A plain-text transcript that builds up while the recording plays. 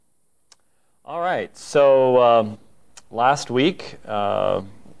All right, so last week, for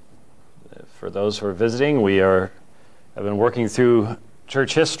those who are visiting, have been working through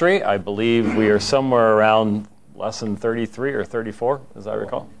church history. I believe we are somewhere around lesson 33 or 34, as I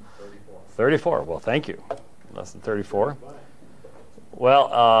recall. 34. Well, thank you. Lesson 34.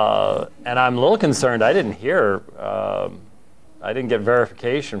 Well, and I'm a little concerned. I didn't get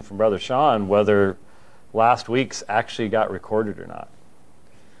verification from Brother Sean whether last week's actually got recorded or not.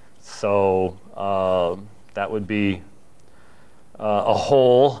 So that would be a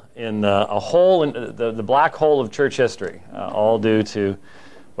hole in the black hole of church history, all due to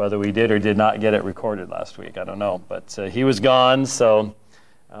whether we did or did not get it recorded last week. I don't know, but he was gone, so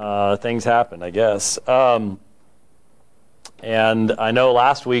things happened, I guess. And I know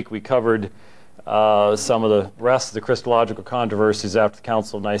last week we covered some of the rest of the Christological controversies after the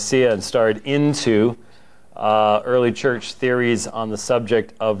Council of Nicaea and started into early church theories on the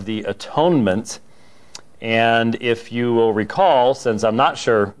subject of the Atonement. And if you will recall, since I'm not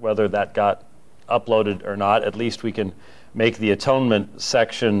sure whether that got uploaded or not, at least we can make the Atonement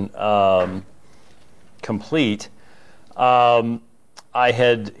section complete. I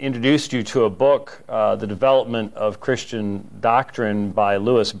had introduced you to a book, The Development of Christian Doctrine by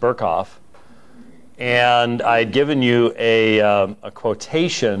Louis Berkhoff, and I had given you a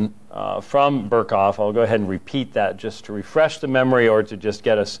quotation from Berkhoff. I'll go ahead and repeat that just to refresh the memory or to just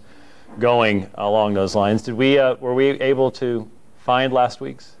get us going along those lines. Were we able to find last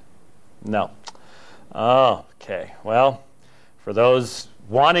week's? No. Oh, okay. Well, for those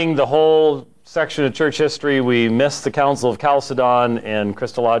wanting the whole section of church history, we missed the Council of Chalcedon and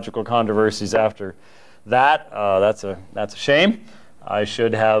Christological controversies after that. That's a shame. I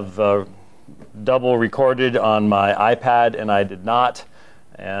should have double recorded on my iPad, and I did not.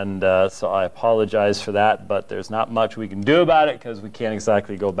 And so I apologize for that, but there's not much we can do about it because we can't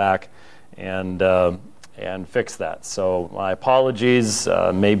exactly go back and fix that. So my apologies.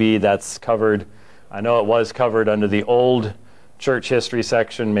 Maybe that's covered. I know it was covered under the old church history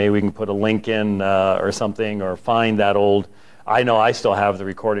section. Maybe we can put a link in or something, or find that old. I know I still have the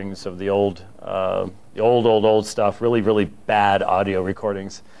recordings of the old stuff. Really, really bad audio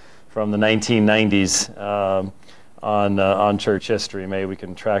recordings from the 1990s. On church history. Maybe we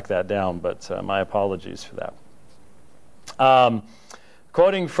can track that down, but my apologies for that.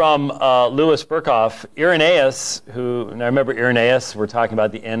 Quoting from Louis Berkhoff, Irenaeus, and I remember Irenaeus, we're talking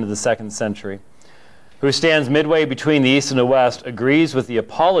about the end of the 2nd century, who stands midway between the East and the West, agrees with the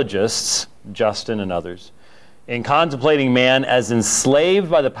apologists, Justin and others, in contemplating man as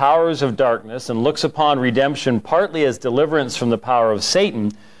enslaved by the powers of darkness and looks upon redemption partly as deliverance from the power of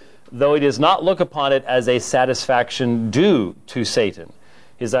Satan, though he does not look upon it as a satisfaction due to Satan.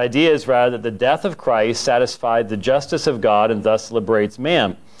 His idea is rather that the death of Christ satisfied the justice of God and thus liberates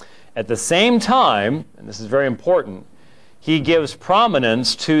man. At the same time, and this is very important, he gives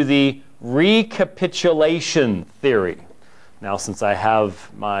prominence to the recapitulation theory. Now, since I have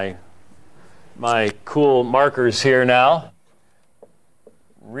my cool markers here now,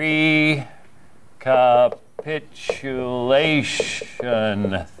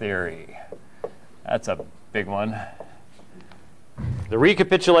 recapitulation theory. That's a big one. The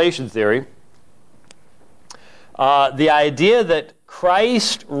recapitulation theory. The idea that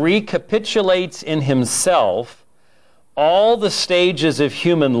Christ recapitulates in himself all the stages of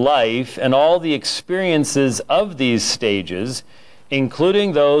human life and all the experiences of these stages,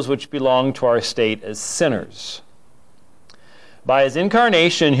 including those which belong to our state as sinners. By his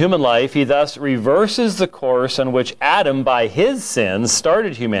incarnation in human life, he thus reverses the course on which Adam, by his sins,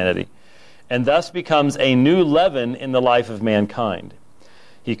 started humanity, and thus becomes a new leaven in the life of mankind.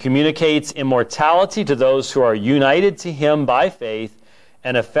 He communicates immortality to those who are united to him by faith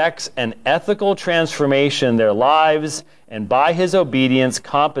and effects an ethical transformation in their lives, and by his obedience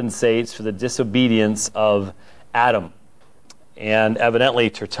compensates for the disobedience of Adam. And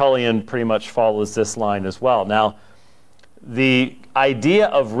evidently Tertullian pretty much follows this line as well. Now, the idea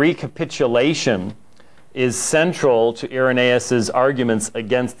of recapitulation is central to Irenaeus' arguments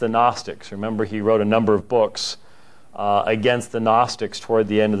against the Gnostics. Remember, he wrote a number of books against the Gnostics toward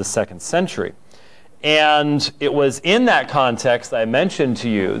the end of the 2nd century. And it was in that context that I mentioned to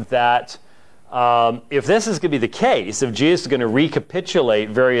you that if this is going to be the case, if Jesus is going to recapitulate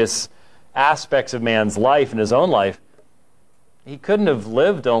various aspects of man's life and his own life, he couldn't have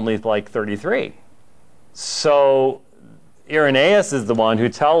lived only like 33. So Irenaeus is the one who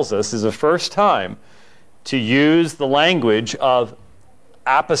tells us, is the first time to use the language of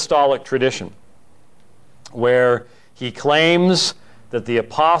apostolic tradition, where he claims that the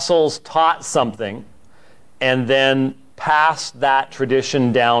apostles taught something and then passed that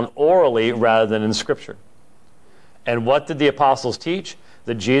tradition down orally rather than in Scripture. And what did the apostles teach?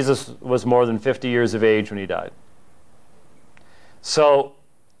 That Jesus was more than 50 years of age when he died. So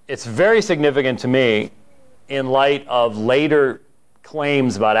it's very significant to me, in light of later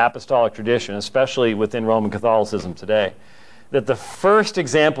claims about apostolic tradition, especially within Roman Catholicism today, that the first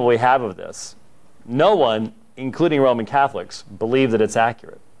example we have of this, no one, including Roman Catholics, believe that it's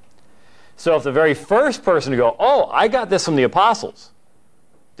accurate. So if the very first person to go, oh, I got this from the apostles,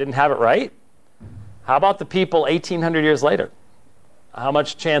 didn't have it right, how about the people 1,800 years later? How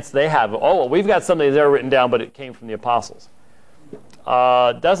much chance they have? Oh, well, we've got something there written down, but it came from the apostles.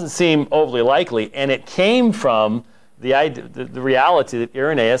 Doesn't seem overly likely, and it came from the reality that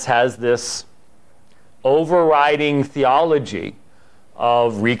Irenaeus has this overriding theology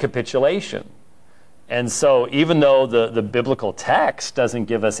of recapitulation. And so even though the biblical text doesn't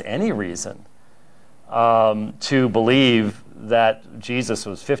give us any reason to believe that Jesus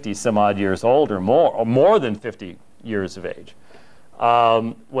was 50 some odd years old or more than 50 years of age,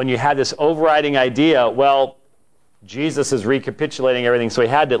 when you had this overriding idea, well, Jesus is recapitulating everything, so he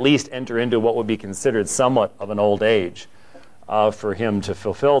had to at least enter into what would be considered somewhat of an old age for him to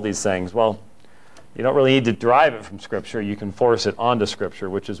fulfill these things. Well, you don't really need to derive it from Scripture. You can force it onto Scripture,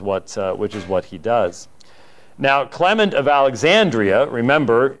 which is what he does. Now, Clement of Alexandria,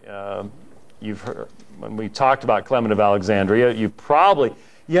 remember, you've heard, when we talked about Clement of Alexandria, you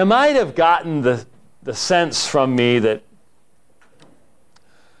might have gotten the sense from me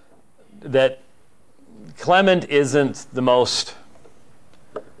that Clement isn't the most,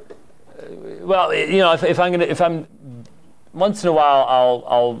 well, you know, if I'm once in a while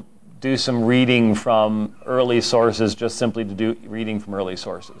I'll do some reading from early sources just simply to do reading from early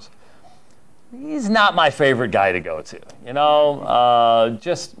sources. He's not my favorite guy to go to, you know,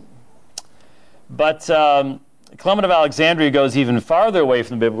 but Clement of Alexandria goes even farther away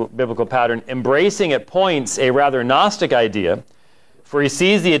from the biblical pattern, embracing at points a rather Gnostic idea, for he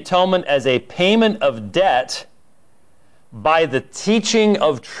sees the atonement as a payment of debt by the teaching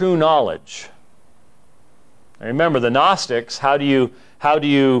of true knowledge. Now remember, the Gnostics, how do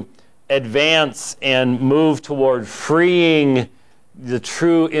you advance and move toward freeing the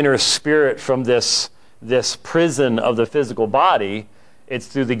true inner spirit from this prison of the physical body? It's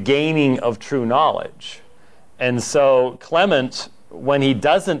through the gaining of true knowledge. And so Clement, when he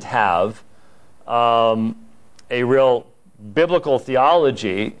doesn't have a real biblical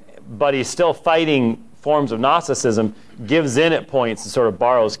theology, but he's still fighting forms of Gnosticism, gives in at points and sort of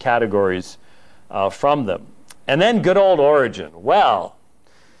borrows categories from them. And then good old Origen. Well,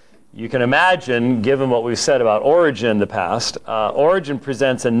 you can imagine, given what we've said about Origen in the past, Origen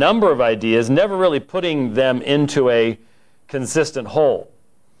presents a number of ideas, never really putting them into a consistent whole.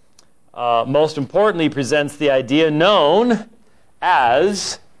 Most importantly, presents the idea known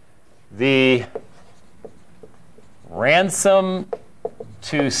as the ransom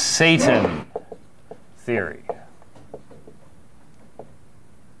to Satan theory.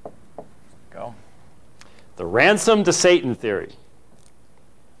 Go. The ransom to Satan theory.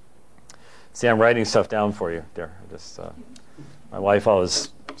 See, I'm writing stuff down for you there. My wife always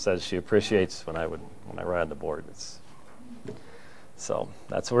says she appreciates when I write on the board. So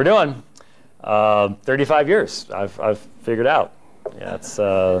that's what we're doing. 35 years I've figured out. Yeah, it's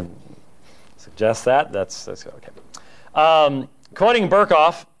suggest that. That's okay. Quoting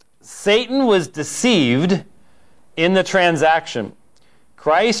Berkhoff, Satan was deceived in the transaction.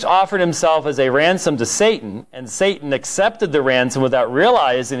 Christ offered himself as a ransom to Satan, and Satan accepted the ransom without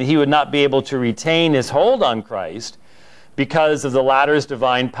realizing that he would not be able to retain his hold on Christ because of the latter's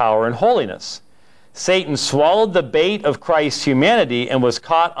divine power and holiness. Satan swallowed the bait of Christ's humanity and was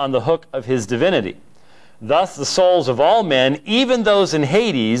caught on the hook of his divinity. Thus the souls of all men, even those in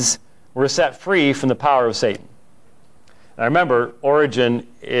Hades, were set free from the power of Satan. Now remember, Origen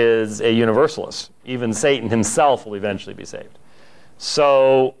is a universalist. Even Satan himself will eventually be saved.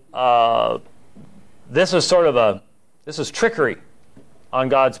 So this was trickery on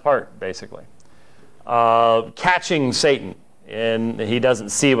God's part, basically. Catching Satan, and he doesn't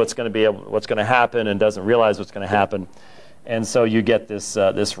see what's going to happen, and doesn't realize what's going to happen, and so you get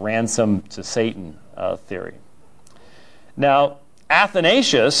this ransom to Satan theory. Now,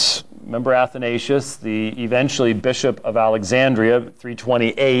 Athanasius, remember Athanasius, the eventually Bishop of Alexandria,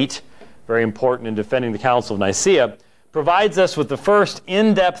 328, very important in defending the Council of Nicaea, provides us with the first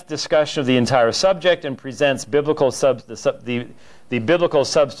in-depth discussion of the entire subject and presents the biblical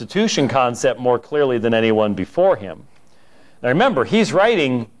substitution concept more clearly than anyone before him. Now remember, he's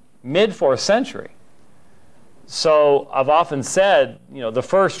writing mid-4th century. So I've often said, the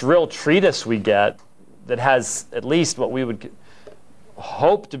first real treatise we get that has at least what we would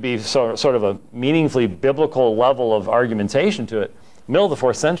hope to be sort of a meaningfully biblical level of argumentation to it, middle of the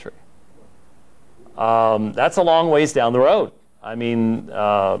 4th century. That's a long ways down the road. I mean,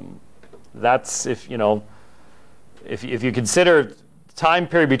 that's if you consider the time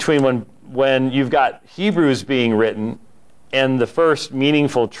period between when you've got Hebrews being written and the first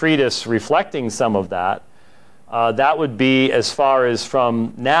meaningful treatise reflecting some of that, that would be as far as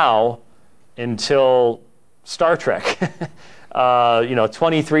from now until Star Trek,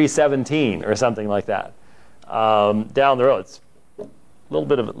 2317 or something like that. Down the road, it's a little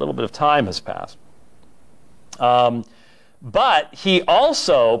bit of time has passed. But he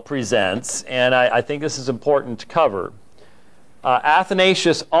also presents, and I think this is important to cover,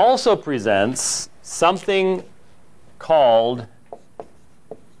 Athanasius also presents something called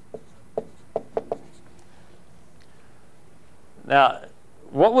now.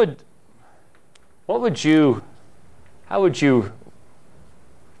 How would you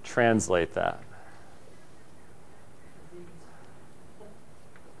translate that?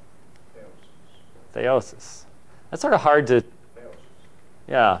 Theosis. That's sort of hard to.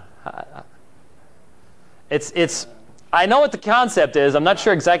 Yeah. It's. I know what the concept is. I'm not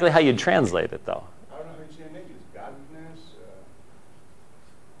sure exactly how you'd translate it, though. I don't know how you say it. It's godliness.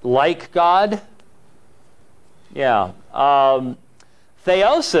 Like God. Yeah.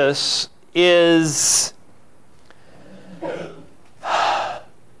 Theosis is.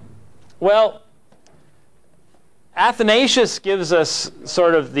 Well, Athanasius gives us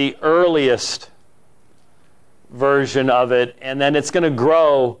sort of the earliest version of it, and then it's going to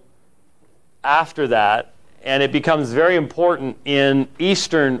grow after that, and it becomes very important in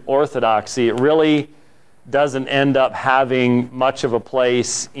Eastern Orthodoxy. It really doesn't end up having much of a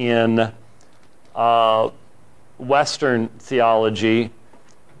place in Western theology,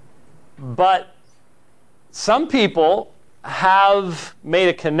 but some people have made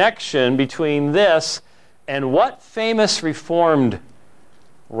a connection between this and what famous Reformed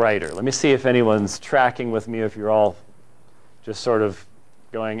writer? Let me see if anyone's tracking with me, if you're all just sort of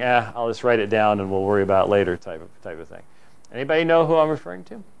going, I'll just write it down and we'll worry about it later type of thing. Anybody know who I'm referring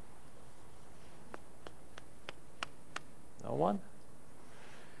to? No one?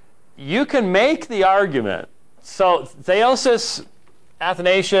 You can make the argument. So Theosis,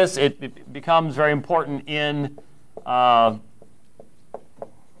 Athanasius, it becomes very important in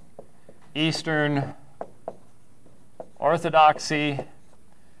Eastern Orthodoxy.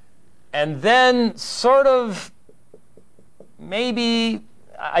 And then sort of maybe,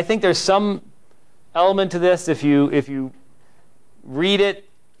 I think there's some element to this if you read it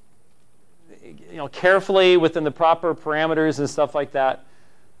carefully within the proper parameters and stuff like that.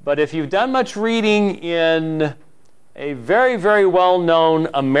 But if you've done much reading in a very, very well-known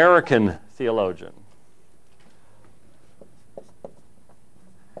American theologian,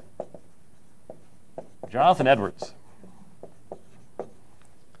 Jonathan Edwards.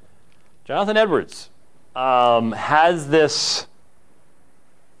 Jonathan Edwards has this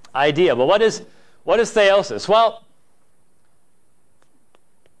idea. But what is theosis? Well,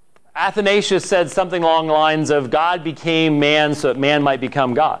 Athanasius said something along the lines of God became man so that man might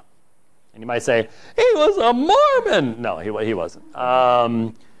become God. And you might say, he was a Mormon. No, he wasn't.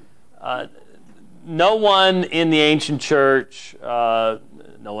 No one in the ancient church, no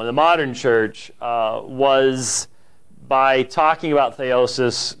one in the modern church was, by talking about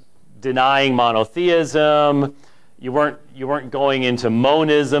theosis, denying monotheism. You weren't going into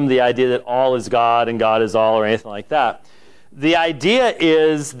monism, the idea that all is God and God is all, or anything like that. The idea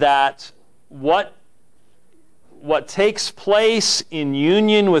is that what takes place in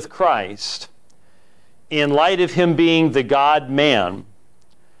union with Christ, in light of him being the God-man,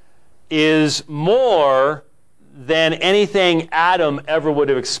 is more than anything Adam ever would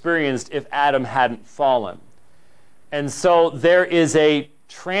have experienced if Adam hadn't fallen. And so there is a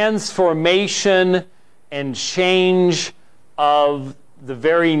transformation and change of the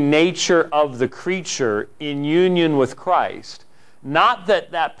very nature of the creature in union with Christ. Not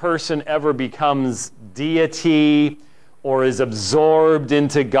that that person ever becomes deity or is absorbed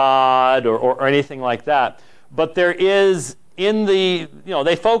into God or anything like that. But there is in the,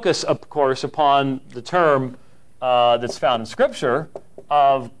 they focus, of course, upon the term that's found in Scripture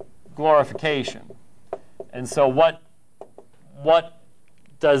of glorification. And so what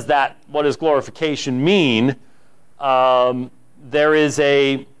does glorification mean? There is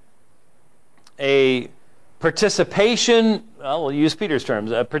a participation, well, we'll use Peter's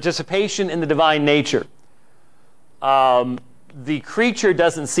terms, a participation in the divine nature. The creature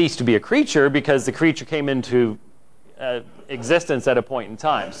doesn't cease to be a creature because the creature came into existence at a point in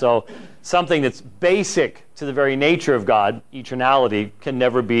time. So something that's basic to the very nature of God, eternality, can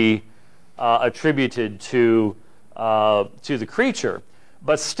never be attributed to the creature.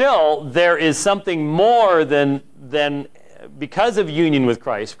 But still, there is something more than because of union with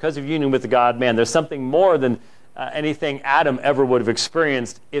Christ, because of union with the God-man, there's something more than anything Adam ever would have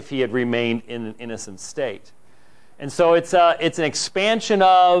experienced if he had remained in an innocent state. And so it's an expansion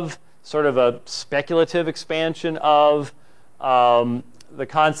of, sort of a speculative expansion of the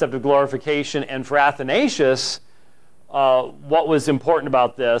concept of glorification. And for Athanasius, what was important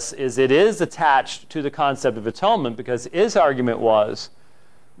about this is it is attached to the concept of atonement, because his argument was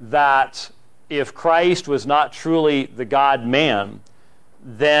that if Christ was not truly the God-man,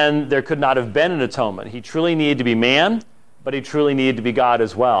 then there could not have been an atonement. He truly needed to be man, but he truly needed to be God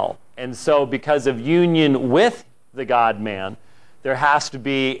as well. And so because of union with the God-man, there has to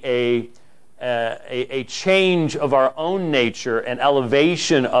be a change of our own nature, an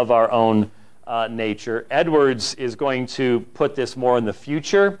elevation of our own nature. Edwards is going to put this more in the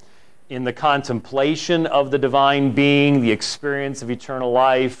future, in the contemplation of the divine being, the experience of eternal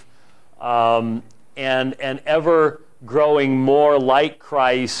life, and ever growing more like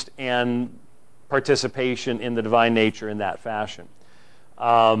Christ and participation in the divine nature in that fashion.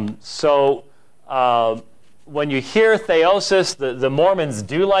 When you hear theosis, the Mormons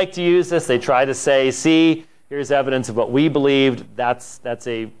do like to use this. They try to say, see, here's evidence of what we believed. That's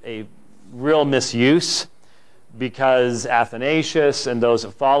a real misuse, because Athanasius and those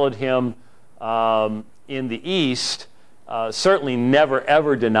that followed him in the East certainly never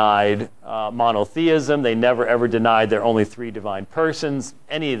ever denied monotheism. They never ever denied there are only three divine persons,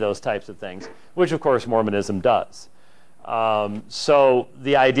 any of those types of things, which of course Mormonism does. So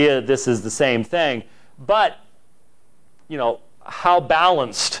the idea that this is the same thing, but how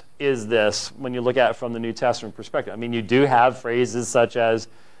balanced is this when you look at it from the New Testament perspective? I mean, you do have phrases such as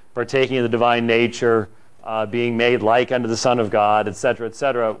partaking of the divine nature, being made like unto the Son of God, etc.,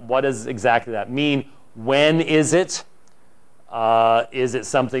 etc. What does exactly that mean? When is it? Is it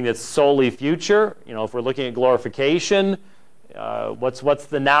something that's solely future? If we're looking at glorification, what's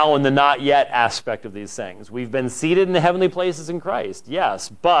the now and the not yet aspect of these things? We've been seated in the heavenly places in Christ, yes,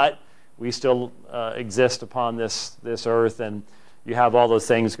 but we still exist upon this earth, and you have all those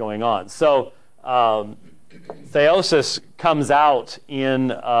things going on. So theosis comes out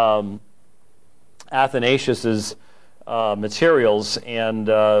in Athanasius's materials, and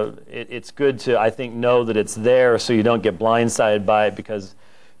it's good to, I think, know that it's there so you don't get blindsided by it, because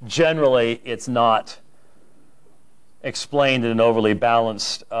generally it's not explained in an overly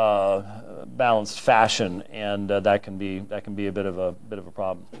balanced fashion, and that can be a bit of a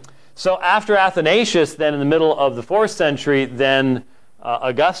problem. So after Athanasius, then in the middle of the 4th century, then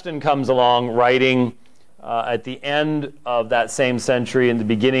Augustine comes along, writing at the end of that same century and the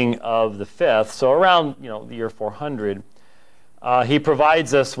beginning of the 5th, so around the year 400. He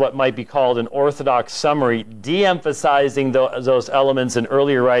provides us what might be called an orthodox summary, de-emphasizing those elements in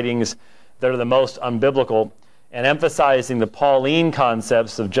earlier writings that are the most unbiblical, and emphasizing the Pauline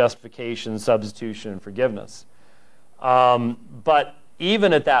concepts of justification, substitution, and forgiveness. But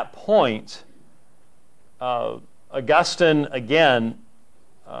even at that point, Augustine, again,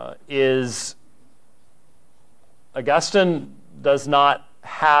 Augustine does not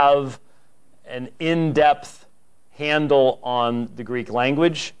have an in-depth handle on the Greek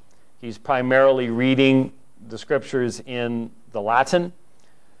language. He's primarily reading the scriptures in the Latin.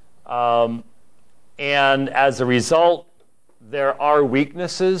 And as a result, there are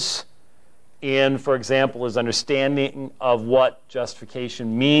weaknesses in, for example, his understanding of what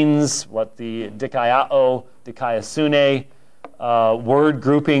justification means, what the dikaiao, dikaiosune word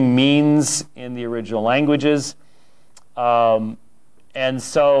grouping means in the original languages. And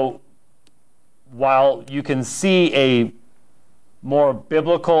so while you can see a more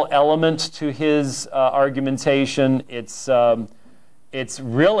biblical element to his argumentation, it's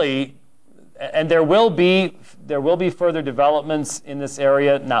really, and there will be further developments in this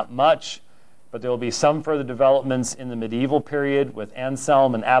area, not much, but there will be some further developments in the medieval period with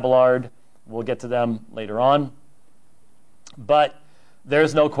Anselm and Abelard. We'll get to them later on. But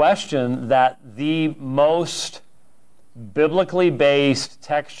there's no question that the most biblically based,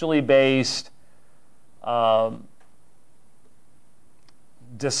 textually based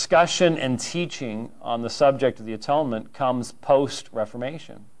discussion and teaching on the subject of the atonement comes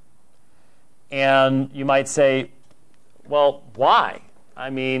post-Reformation. And you might say, well, why? I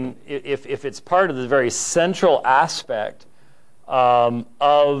mean, if it's part of the very central aspect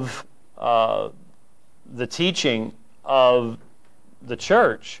of the teaching of the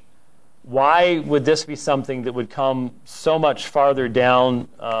church, why would this be something that would come so much farther down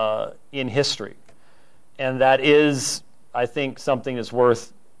in history? And that is, I think, something that's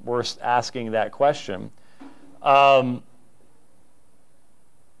worth asking that question. There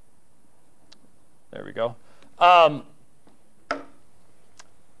we go.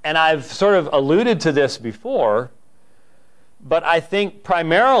 And I've sort of alluded to this before, but I think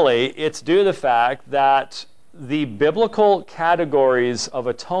primarily it's due to the fact that the biblical categories of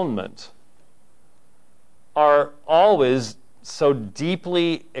atonement are always so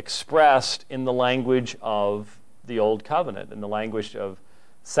deeply expressed in the language of the Old Covenant, in the language of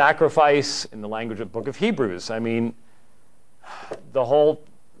sacrifice, in the language of the book of Hebrews. I mean, the whole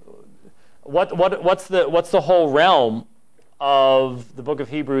what's the whole realm of the book of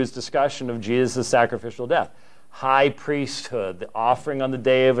Hebrews discussion of Jesus' sacrificial death? High priesthood, the offering on the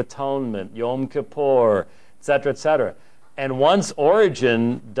Day of Atonement, Yom Kippur, etc., etc. And once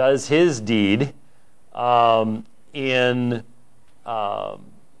Origen does his deed in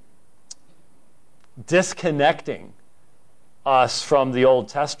disconnecting us from the Old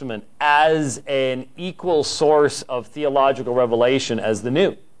Testament as an equal source of theological revelation as the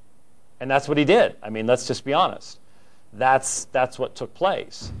New. And that's what he did. I mean, let's just be honest. That's what took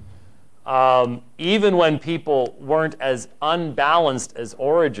place. Even when people weren't as unbalanced as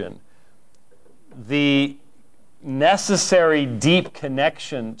Origen, the necessary deep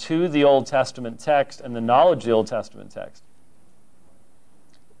connection to the Old Testament text and the knowledge of the Old Testament text,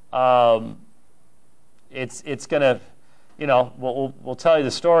 it's going to, we'll tell you the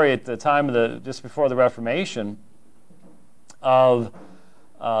story at the time of just before the Reformation of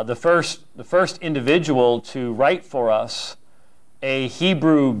the first individual to write for us a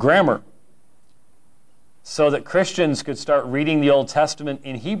Hebrew grammar so that Christians could start reading the Old Testament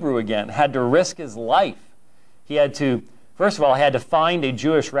in Hebrew again. Had to risk his life. He had to, first of all, he had to find a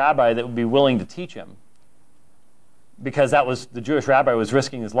Jewish rabbi that would be willing to teach him, because the Jewish rabbi was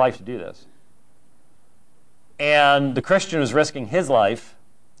risking his life to do this. And the Christian was risking his life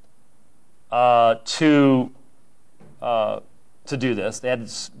to do this. They had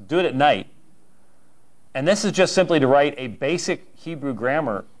to do it at night. And this is just simply to write a basic Hebrew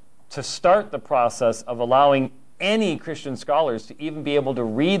grammar to start the process of allowing any Christian scholars to even be able to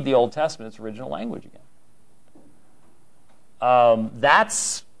read the Old Testament in its original language again.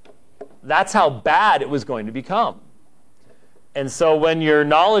 That's how bad it was going to become. And so when your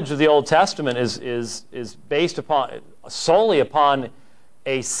knowledge of the Old Testament is based solely upon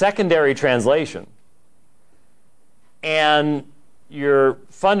a secondary translation, and your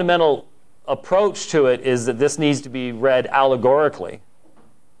fundamental approach to it is that this needs to be read allegorically,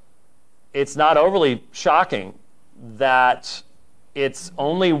 it's not overly shocking that it's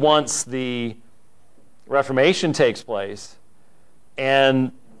only once the Reformation takes place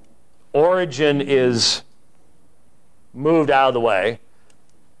and Origen is moved out of the way,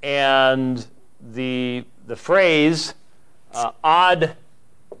 and the phrase ad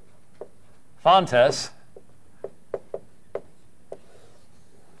fontes,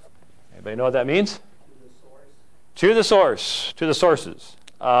 anybody know what that means? To the sources,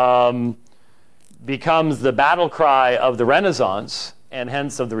 becomes the battle cry of the Renaissance and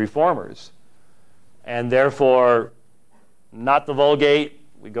hence of the Reformers. And therefore, not the Vulgate,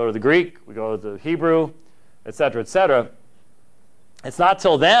 we go to the Greek, we go to the Hebrew, etc., etc. It's not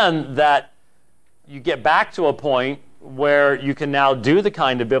till then that you get back to a point where you can now do the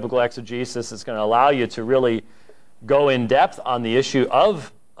kind of biblical exegesis that's going to allow you to really go in depth on the issue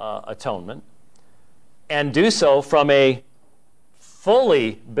of atonement, and do so from a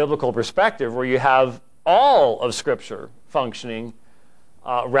fully biblical perspective where you have all of Scripture functioning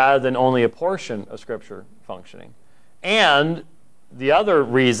rather than only a portion of Scripture functioning. And the other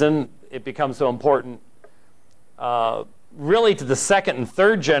reason it becomes so important really to the second and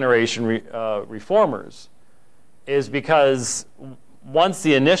third generation reformers is because once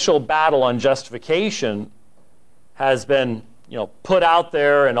the initial battle on justification has been put out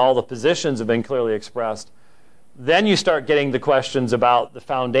there and all the positions have been clearly expressed, then you start getting the questions about the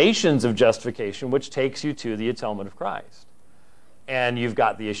foundations of justification, which takes you to the atonement of Christ. And you've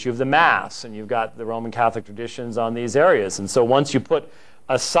got the issue of the Mass, and you've got the Roman Catholic traditions on these areas. And so once you put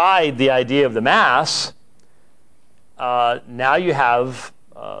aside the idea of the Mass, now you have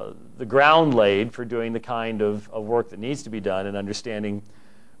the ground laid for doing the kind of work that needs to be done and understanding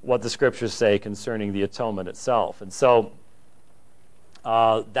what the Scriptures say concerning the atonement itself. And so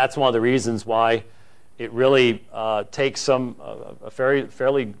that's one of the reasons why it really takes a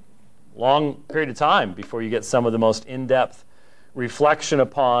fairly long period of time before you get some of the most in-depth reflection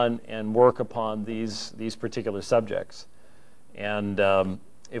upon and work upon these particular subjects. And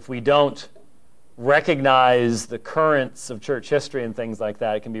if we don't recognize the currents of church history and things like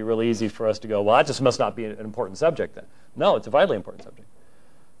that, it can be really easy for us to go, well, that just must not be an important subject then. No, it's a vitally important subject.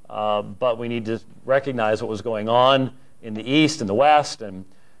 But we need to recognize what was going on in the East and the West.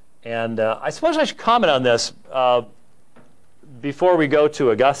 And I suppose I should comment on this before we go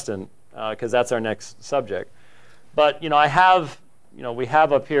to Augustine, because that's our next subject. But, we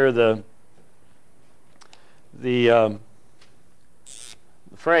have up here the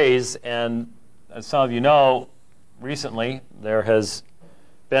phrase, and as some of you know, recently there has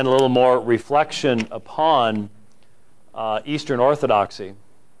been a little more reflection upon Eastern Orthodoxy.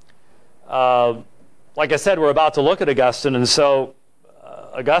 Like I said, we're about to look at Augustine, and so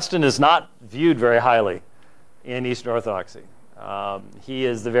Augustine is not viewed very highly in Eastern Orthodoxy. He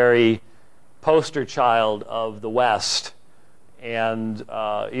is the very poster child of the West, and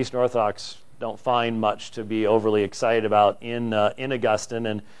Eastern Orthodox don't find much to be overly excited about in Augustine,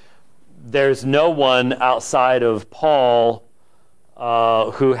 and there's no one outside of Paul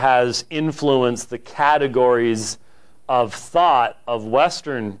who has influenced the categories of thought of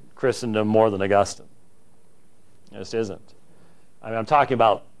Western Christendom more than Augustine. It just isn't. I mean, I'm talking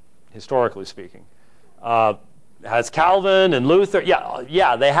about historically speaking. Has Calvin and Luther?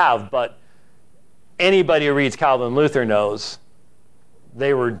 Yeah, they have, but anybody who reads Calvin and Luther knows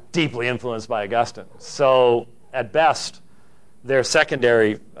they were deeply influenced by Augustine. So, at best, they're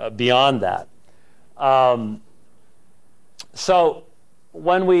secondary beyond that. So,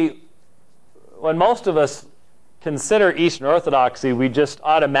 when most of us consider Eastern Orthodoxy, we just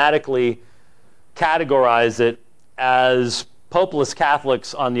automatically categorize it as popeless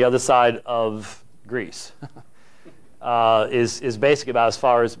Catholics on the other side of Greece. Is basically about as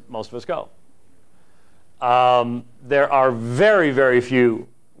far as most of us go. There are very, very few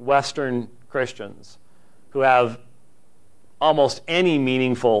Western Christians who have almost any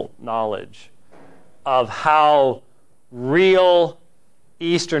meaningful knowledge of how real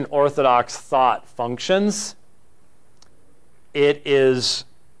Eastern Orthodox thought functions. It is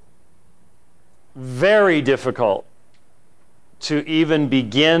very difficult to even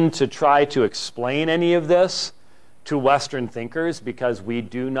begin to try to explain any of this to Western thinkers, because we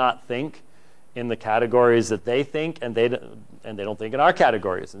do not think in the categories that they think, and they don't think in our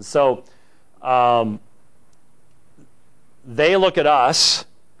categories. And so they look at us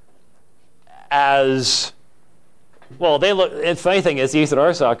as, well, the funny thing is the Eastern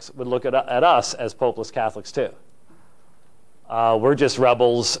Orthodox would look at us as popeless Catholics too. We're just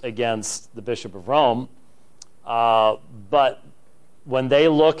rebels against the Bishop of Rome. But when they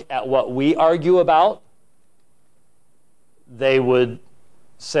look at what we argue about, they would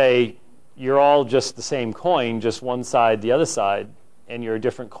say, you're all just the same coin, just one side, the other side, and you're a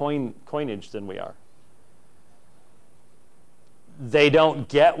different coinage than we are. They don't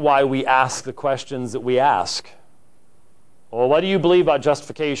get why we ask the questions that we ask. Well, what do you believe about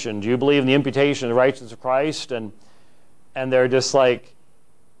justification? Do you believe in the imputation of the righteousness of Christ? And they're just like,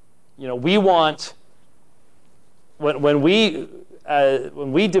 we want, when we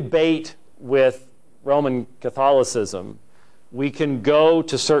debate with Roman Catholicism, we can go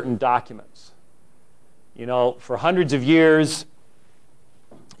to certain documents. For hundreds of years,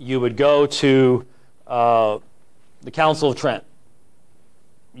 you would go to the Council of Trent.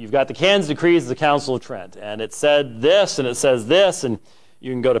 You've got the Canons Decrees of the Council of Trent, and it said this, and it says this, and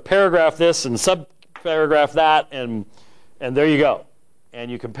you can go to paragraph this and subparagraph that, and there you go. And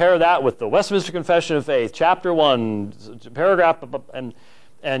you compare that with the Westminster Confession of Faith, chapter 1, paragraph, and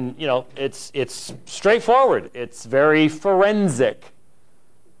it's straightforward. It's very forensic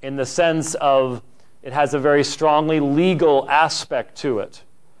in the sense of it has a very strongly legal aspect to it.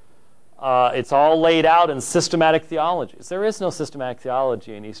 It's all laid out in systematic theologies. There is no systematic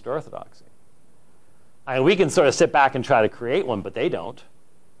theology in Eastern Orthodoxy. I mean, we can sort of sit back and try to create one, but they don't.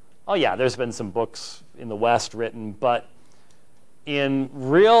 Oh yeah, there's been some books in the West written, but in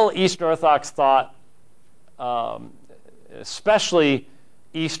real Eastern Orthodox thought, especially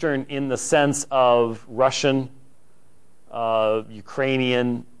Eastern in the sense of Russian,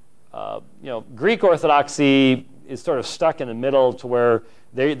 Ukrainian, Greek Orthodoxy is sort of stuck in the middle to where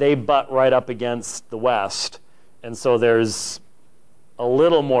they butt right up against the West, and so there's a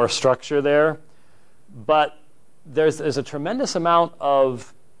little more structure there, but there's a tremendous amount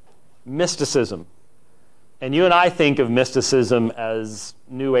of mysticism. And you and I think of mysticism as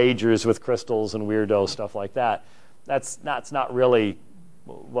New Agers with crystals and weirdo stuff like that. That's not really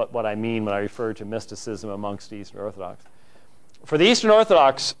what I mean when I refer to mysticism amongst the Eastern Orthodox. For the Eastern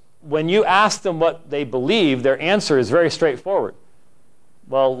Orthodox, when you ask them what they believe, their answer is very straightforward.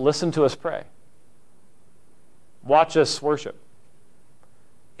 Well, listen to us pray. Watch us worship.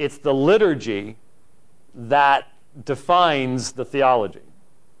 It's the liturgy that defines the theology.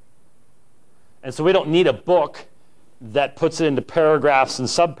 And so we don't need a book that puts it into paragraphs and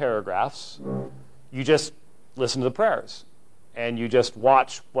subparagraphs. You just listen to the prayers, and you just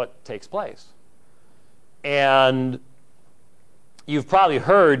watch what takes place. And you've probably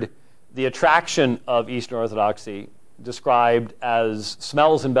heard the attraction of Eastern Orthodoxy described as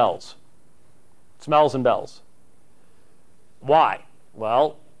smells and bells. Smells and bells. Why?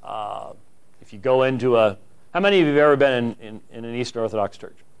 Well, if you go into how many of you have ever been in an Eastern Orthodox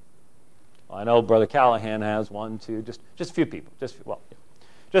church? Well, I know Brother Callahan has one, two, just a few people. Just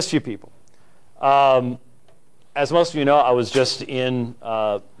a few people. As most of you know, I was just in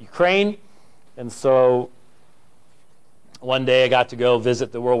Ukraine, and so one day I got to go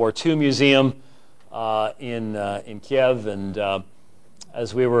visit the World War II Museum in Kiev, and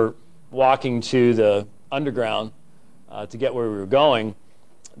as we were walking to the underground to get where we were going,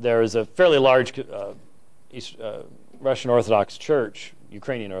 there is a fairly large Russian Orthodox church,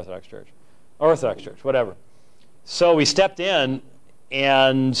 Ukrainian Orthodox church, whatever. So we stepped in,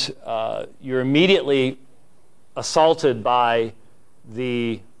 and you're immediately assaulted by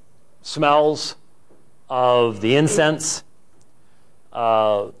the smells of the incense.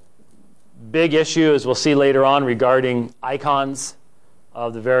 Big issue, as we'll see later on, regarding icons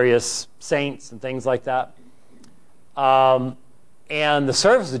of the various saints and things like that. And the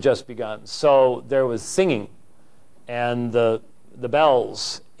service had just begun, so there was singing and the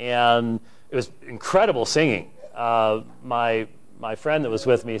bells, and it was incredible singing. My friend that was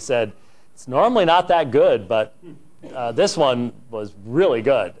with me said, it's normally not that good, but this one was really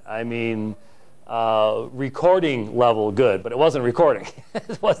good. I mean, recording level good, but it wasn't recording.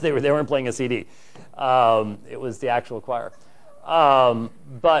 They weren't playing a CD. It was the actual choir.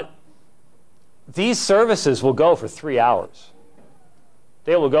 But these services will go for 3 hours.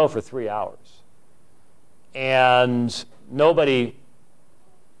 They will go for 3 hours. And nobody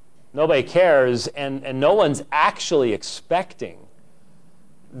cares, and no one's actually expecting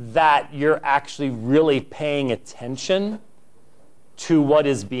that you're actually really paying attention to what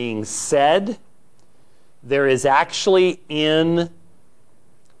is being said. There is actually in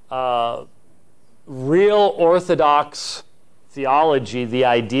real Orthodox theology the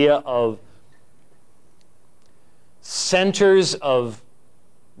idea of centers of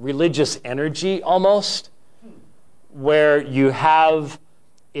religious energy almost, where you have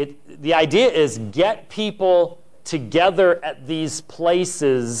it. The idea is get people together at these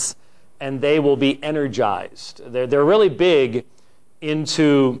places and they will be energized. They're really big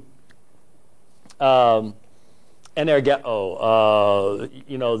into energeto,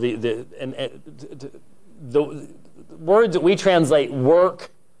 the words that we translate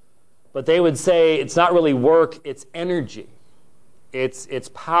work, but they would say it's not really work, it's energy. It's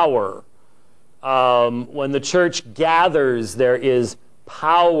power. When the church gathers, there is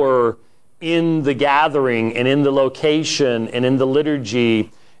power in the gathering and in the location and in the liturgy.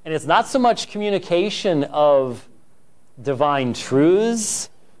 And it's not so much communication of divine truths.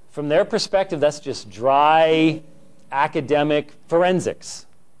 From their perspective, that's just dry academic forensics.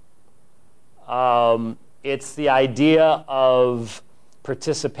 It's the idea of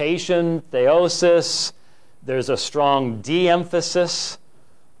participation, theosis. There's a strong de-emphasis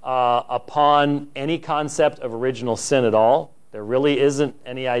upon any concept of original sin at all. There really isn't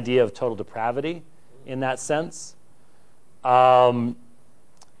any idea of total depravity in that sense. And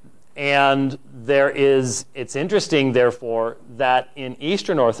it's interesting, therefore, that in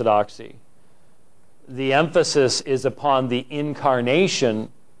Eastern Orthodoxy, the emphasis is upon the incarnation,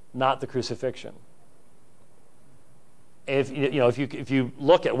 not the crucifixion. If you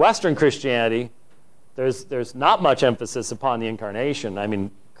look at Western Christianity, there's not much emphasis upon the incarnation. I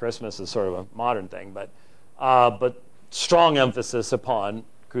mean, Christmas is sort of a modern thing, but strong emphasis upon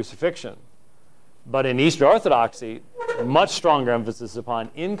crucifixion. But in Eastern Orthodoxy, much stronger emphasis upon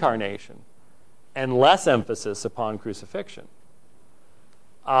incarnation and less emphasis upon crucifixion.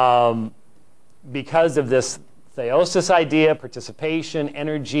 Because of this theosis idea, participation,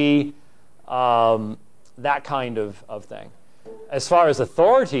 energy, that kind of thing. As far as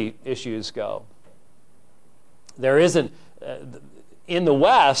authority issues go, there isn't, in the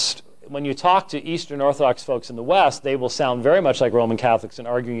West, when you talk to Eastern Orthodox folks in the West, they will sound very much like Roman Catholics in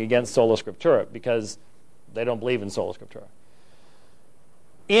arguing against sola scriptura because they don't believe in sola scriptura.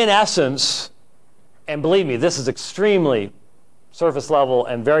 In essence, and believe me, this is extremely surface level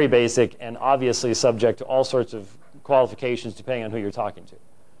and very basic and obviously subject to all sorts of qualifications depending on who you're talking to.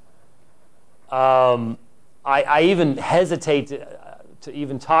 I even hesitate to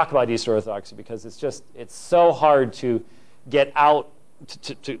even talk about Eastern Orthodoxy because it's so hard to get out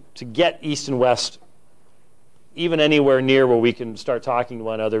to get East and West even anywhere near where we can start talking to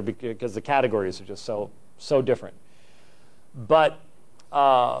one another, because the categories are just so different. But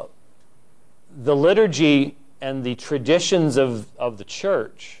the liturgy and the traditions of the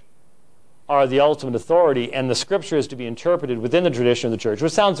church are the ultimate authority, and the scripture is to be interpreted within the tradition of the church,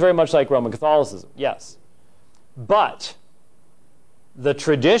 which sounds very much like Roman Catholicism, yes. But the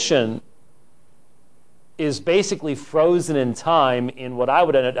tradition is basically frozen in time in what I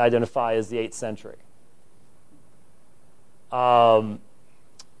would identify as the 8th century. John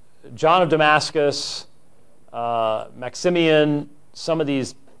of Damascus, Maximian, some of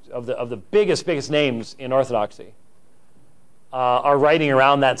these of the biggest names in Orthodoxy are writing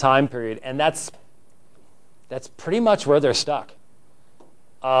around that time period, and that's pretty much where they're stuck.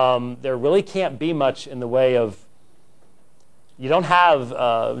 There really can't be much in the way of. You don't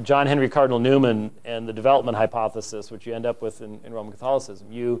have John Henry Cardinal Newman and the development hypothesis, which you end up with in Roman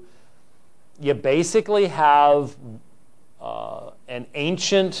Catholicism. You basically have an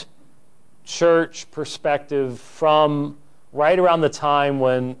ancient church perspective from right around the time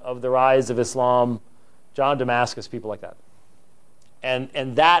of the rise of Islam, John of Damascus, people like that.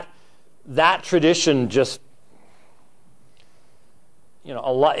 And that tradition just,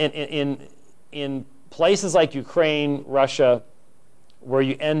 a lot in places like Ukraine, Russia, where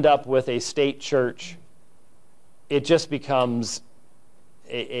you end up with a state church, it just becomes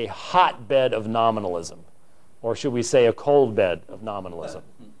a hotbed of nominalism, or should we say a cold bed of nominalism?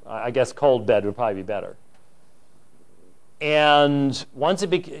 I guess cold bed would probably be better. And once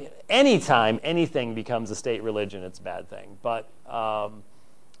anytime anything becomes a state religion, it's a bad thing. But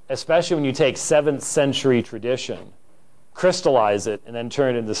especially when you take 7th century tradition, crystallize it, and then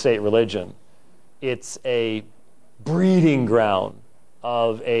turn it into state religion, it's a breeding ground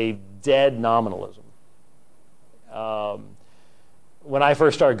of a dead nominalism. When I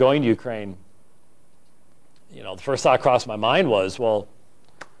first started going to Ukraine, the first thought across my mind was, well,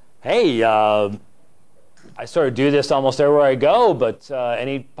 hey, I sort of do this almost everywhere I go, but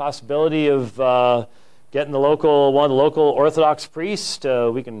any possibility of getting one of the local Orthodox priests,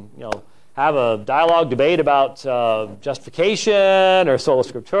 we can, have a dialogue, debate about justification or sola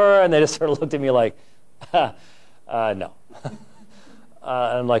scriptura, and they just sort of looked at me like, no.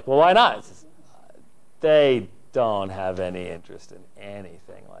 And I'm like, well, why not? They don't have any interest in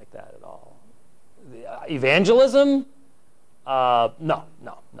anything like that at all. Evangelism? No,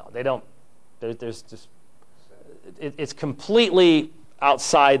 they don't. There's just, it's completely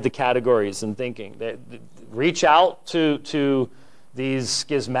outside the categories and thinking. They reach out to these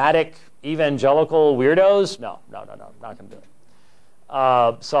schismatic evangelical weirdos? No, not going to do it.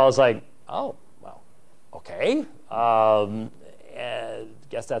 So I was like, oh, well, okay.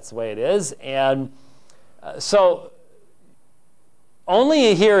 Guess that's the way it is. And so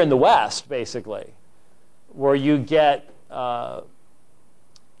only here in the West, basically, where you get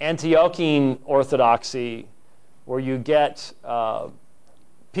Antiochian Orthodoxy, where you get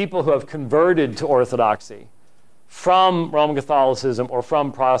people who have converted to Orthodoxy from Roman Catholicism or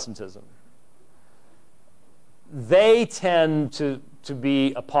from Protestantism, they tend to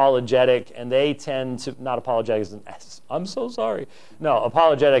be apologetic, and they tend to, not apologetic as in, I'm so sorry. No,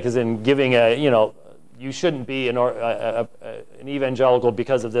 apologetic as in giving you shouldn't be an evangelical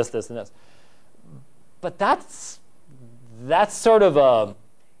because of this, and this. But that's sort of a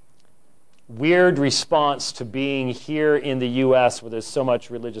weird response to being here in the U.S. where there's so much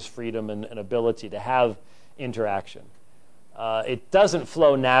religious freedom and ability to have interaction. It doesn't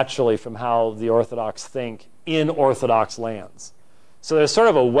flow naturally from how the Orthodox think in Orthodox lands. So there's sort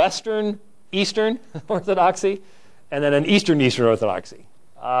of a Western, Eastern Orthodoxy, and then an Eastern Orthodoxy.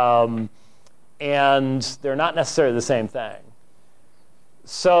 And they're not necessarily the same thing.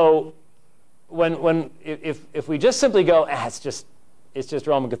 So if we just simply go, it's just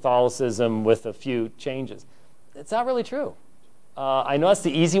Roman Catholicism with a few changes, it's not really true. I know that's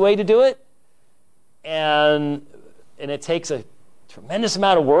the easy way to do it, and it takes a tremendous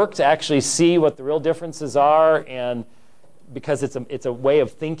amount of work to actually see what the real differences are, and because it's a way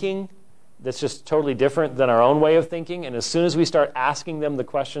of thinking that's just totally different than our own way of thinking. And as soon as we start asking them the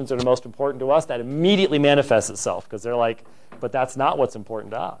questions that are most important to us, that immediately manifests itself, because they're like, but that's not what's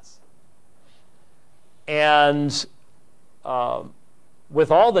important to us. And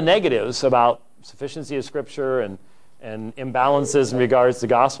with all the negatives about sufficiency of Scripture and imbalances in regards to the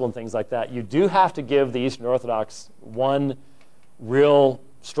gospel and things like that, you do have to give the Eastern Orthodox one real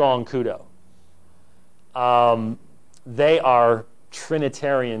strong kudo. They are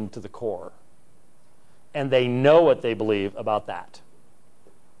Trinitarian to the core, and they know what they believe about that.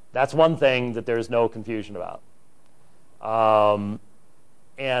 That's one thing that there's no confusion about.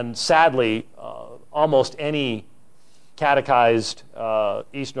 And sadly, almost any catechized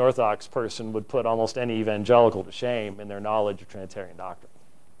Eastern Orthodox person would put almost any evangelical to shame in their knowledge of Trinitarian doctrine.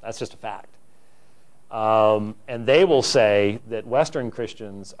 That's just a fact. And they will say that Western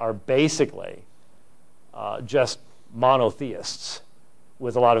Christians are basically just monotheists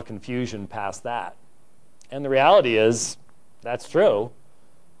with a lot of confusion past that. And the reality is, that's true.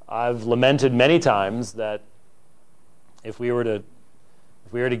 I've lamented many times that if we were to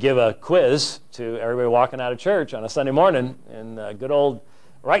give a quiz to everybody walking out of church on a Sunday morning, and good old,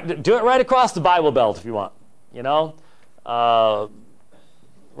 do it right across the Bible Belt if you want,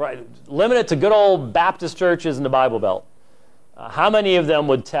 right, limit it to good old Baptist churches in the Bible Belt. How many of them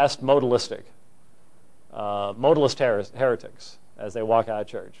would test modalist heretics as they walk out of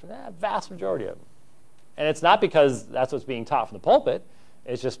church? Vast majority of them. And it's not because that's what's being taught from the pulpit.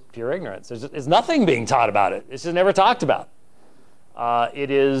 It's just pure ignorance. There's nothing being taught about it. It's just never talked about.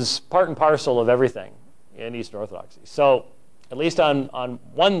 It is part and parcel of everything in Eastern Orthodoxy. So at least on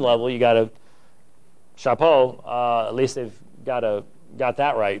one level, you got to chapeau. At least they've got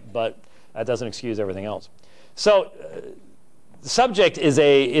that right, but that doesn't excuse everything else. So the subject is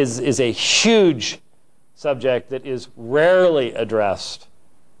a huge subject that is rarely addressed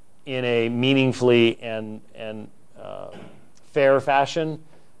in a meaningfully and fair fashion,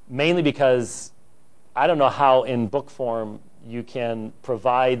 mainly because I don't know how in book form you can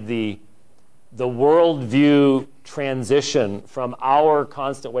provide the worldview transition from our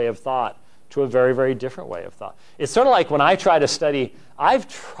constant way of thought to a very, very different way of thought. It's sort of like when I've tried to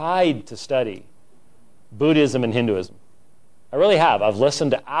study Buddhism and Hinduism. I really have. I've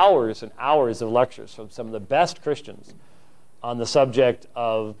listened to hours and hours of lectures from some of the best Christians on the subject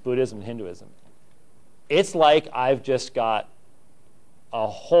of Buddhism and Hinduism. It's like I've just got a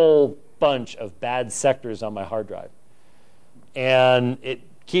whole bunch of bad sectors on my hard drive. And it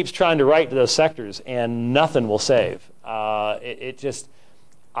keeps trying to write to those sectors, and nothing will save. And it's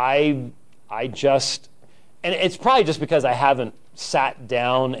probably just because I haven't sat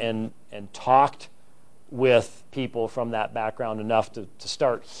down and talked with people from that background enough to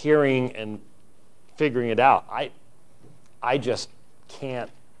start hearing and figuring it out. I just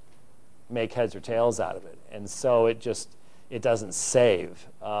can't make heads or tails out of it. And so it doesn't save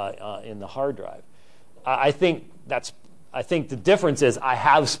in the hard drive. I think the difference is I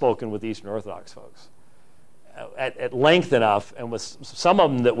have spoken with Eastern Orthodox folks at length enough, and with some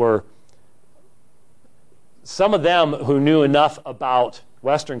of them who knew enough about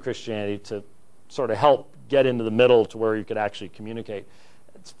Western Christianity to sort of help get into the middle to where you could actually communicate.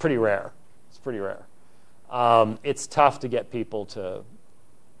 It's pretty rare. It's tough to get people to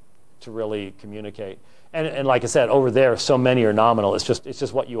really communicate. And like I said, over there, so many are nominal. It's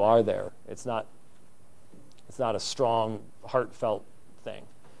just what you are there. It's not a strong, heartfelt thing.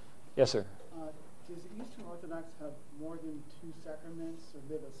 Yes, sir. Does Eastern Orthodox have more than two sacraments, or do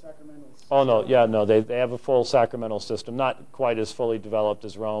they have a sacramental system? Oh, no, yeah, no, they have a full sacramental system. Not quite as fully developed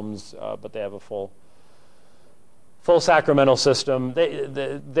as Rome's, but they have a full sacramental system.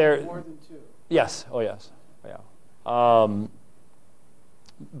 They're more than two? Yes, oh yes, yeah.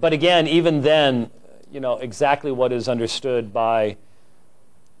 But again, even then, exactly what is understood by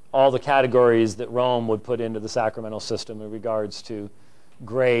all the categories that Rome would put into the sacramental system in regards to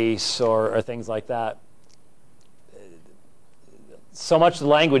grace or things like that. So much the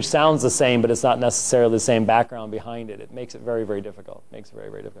language sounds the same, but it's not necessarily the same background behind it. It makes it very, very difficult.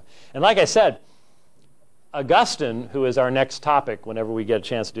 And like I said, Augustine, who is our next topic whenever we get a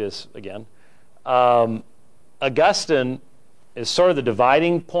chance to do this again, Augustine is sort of the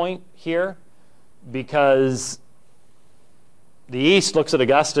dividing point here, because the East looks at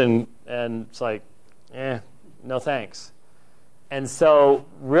Augustine and it's like, no thanks. And so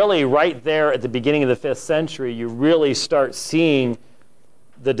really right there at the beginning of the 5th century, you really start seeing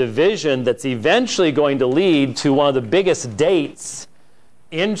the division that's eventually going to lead to one of the biggest dates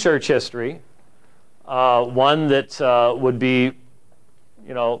in church history, one that would be,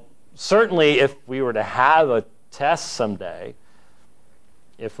 certainly if we were to have a test someday,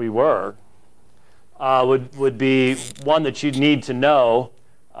 if we were, would be one that you'd need to know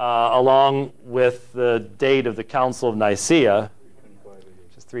along with the date of the Council of Nicaea,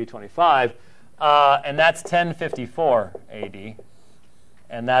 which is 325, and that's 1054 AD,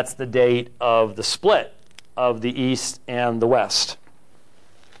 and that's the date of the split of the East and the West.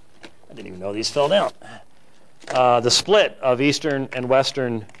 I didn't even know these filled out. The split of Eastern and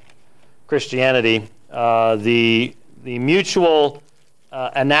Western Christianity, the mutual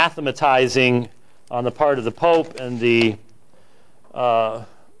anathematizing on the part of the Pope and I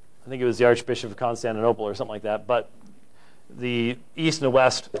think it was the Archbishop of Constantinople or something like that, but the East and the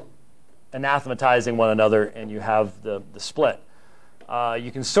West anathematizing one another, and you have the split.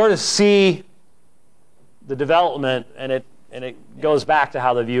 You can sort of see the development, and it goes back to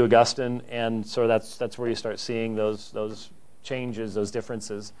how they view Augustine, and so that's where you start seeing those changes, those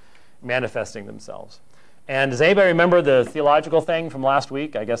differences manifesting themselves. And does anybody remember the theological thing from last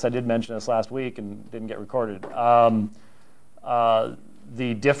week? I guess I did mention this last week and didn't get recorded.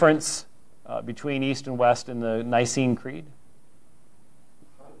 The difference between East and West in the Nicene Creed?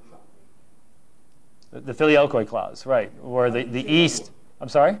 The filioque clause, right, where the East... I'm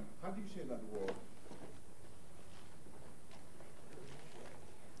sorry? How do you say that word?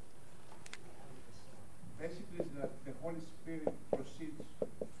 Basically, it's that the Holy Spirit proceeds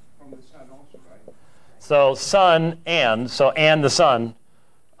from the Son also, right? So Son and the Son.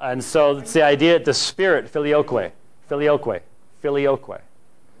 And so it's the idea that the Spirit, filioque.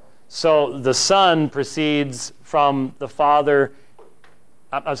 So the Son proceeds from the Father.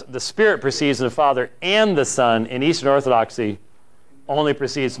 The Spirit proceeds from the Father, and the Son in Eastern Orthodoxy only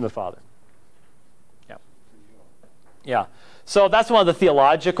proceeds from the Father. Yeah. So that's one of the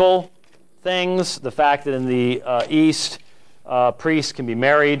theological things, the fact that in the East, priests can be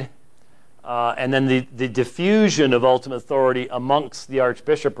married, and then the diffusion of ultimate authority amongst the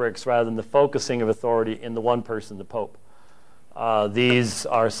archbishoprics rather than the focusing of authority in the one person, the Pope. These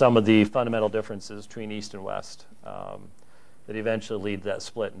are some of the fundamental differences between East and West that eventually lead to that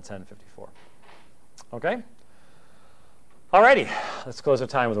split in 1054. Okay? Alrighty, let's close our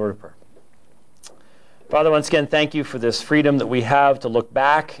time with a word of prayer. Father, once again, thank you for this freedom that we have to look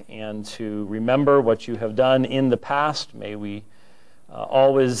back and to remember what you have done in the past. May we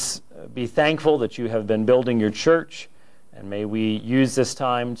always be thankful that you have been building your church, and may we use this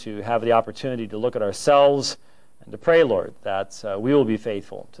time to have the opportunity to look at ourselves and to pray, Lord, that we will be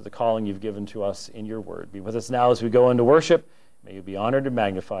faithful to the calling you've given to us in your word. Be with us now as we go into worship. May you be honored and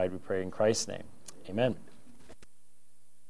magnified, we pray in Christ's name. Amen.